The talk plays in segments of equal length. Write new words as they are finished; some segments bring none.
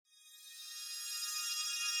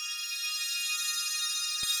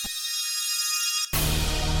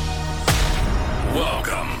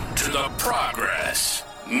the Progress,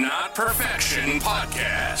 Not Perfection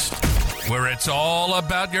podcast, where it's all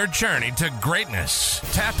about your journey to greatness.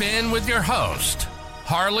 Tap in with your host,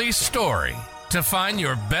 Harley Story, to find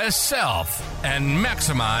your best self and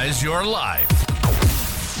maximize your life.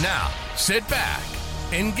 Now, sit back,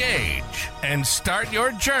 engage, and start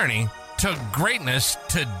your journey to greatness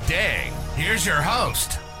today. Here's your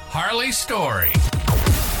host, Harley Story.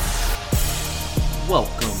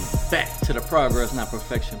 Welcome back to the Progress, Not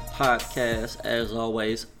Perfection podcast. As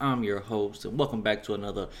always, I'm your host, and welcome back to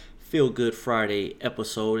another Feel Good Friday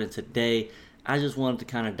episode. And today, I just wanted to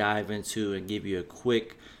kind of dive into and give you a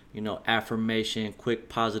quick, affirmation, quick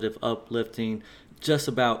positive uplifting, just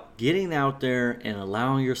about getting out there and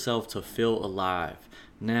allowing yourself to feel alive.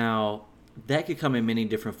 Now, that could come in many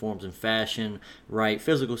different forms and fashion, right?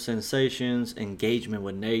 Physical sensations, engagement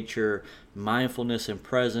with nature, mindfulness and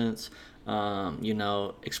presence,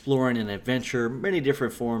 exploring an adventure, many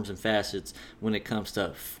different forms and facets when it comes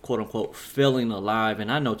to quote unquote feeling alive. And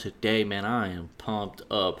I know today, man, I am pumped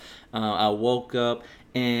up. I woke up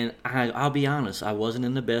and I'll be honest, I wasn't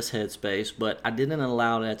in the best headspace, but I didn't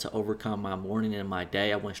allow that to overcome my morning and my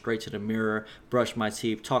day. I went straight to the mirror, brushed my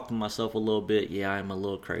teeth, talked to myself a little bit. Yeah, I'm a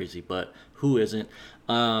little crazy, but who isn't?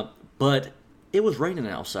 But it was raining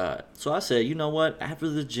outside. So I said, you know what? After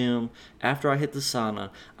the gym, after I hit the sauna,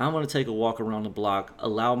 I'm going to take a walk around the block,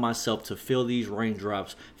 allow myself to feel these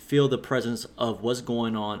raindrops, feel the presence of what's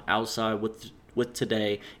going on outside with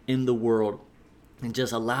today in the world, and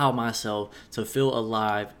just allow myself to feel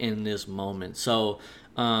alive in this moment. So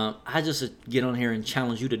I just get on here and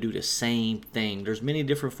challenge you to do the same thing. There's many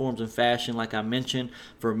different forms and fashion, like I mentioned.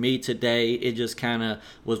 For me today, it just kind of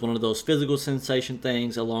was one of those physical sensation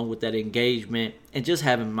things along with that engagement and just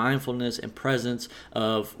having mindfulness and presence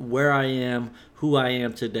of where I am, who I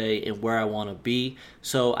am today, and where I want to be.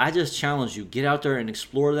 So I just challenge you, get out there and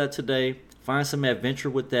explore that today. Find some adventure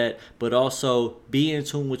with that, but also be in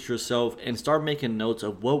tune with yourself and start making notes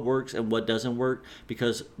of what works and what doesn't work,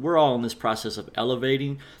 because we're all in this process of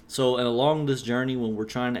elevating. So, and along this journey, when we're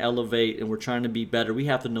trying to elevate and we're trying to be better, we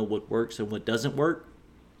have to know what works and what doesn't work.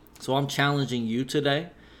 So I'm challenging you today.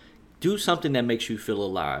 Do something that makes you feel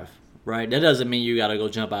alive, right? That doesn't mean you got to go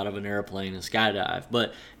jump out of an airplane and skydive.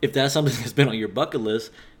 But if that's something that's been on your bucket list,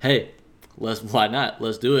 hey, why not?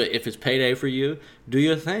 Let's do it. If it's payday for you, do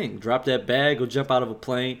your thing. Drop that bag, go jump out of a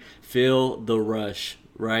plane, feel the rush,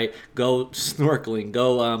 right? Go snorkeling,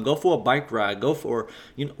 go for a bike ride, go for,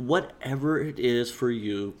 whatever it is for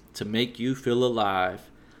you to make you feel alive.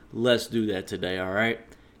 Let's do that today, all right?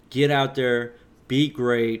 Get out there, be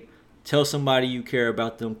great, tell somebody you care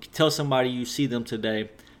about them, tell somebody you see them today.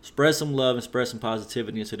 Spread some love and spread some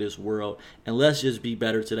positivity into this world. And let's just be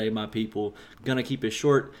better today, my people. I'm going to keep it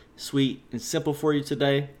short, sweet, and simple for you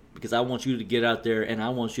today, because I want you to get out there and I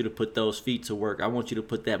want you to put those feet to work. I want you to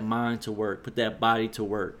put that mind to work, put that body to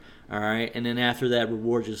work. All right? And then after that,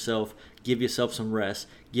 reward yourself. Give yourself some rest.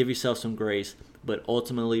 Give yourself some grace. But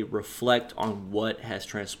ultimately reflect on what has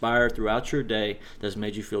transpired throughout your day that's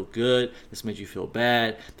made you feel good, that's made you feel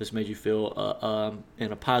bad, that's made you feel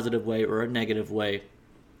in a positive way or a negative way.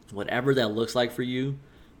 Whatever that looks like for you,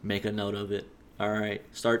 make a note of it. All right.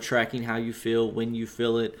 Start tracking how you feel, when you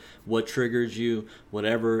feel it, what triggers you,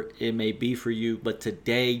 whatever it may be for you. But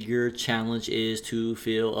today, your challenge is to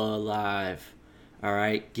feel alive. All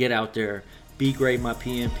right. Get out there. Be great, my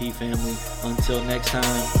PNP family. Until next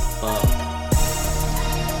time.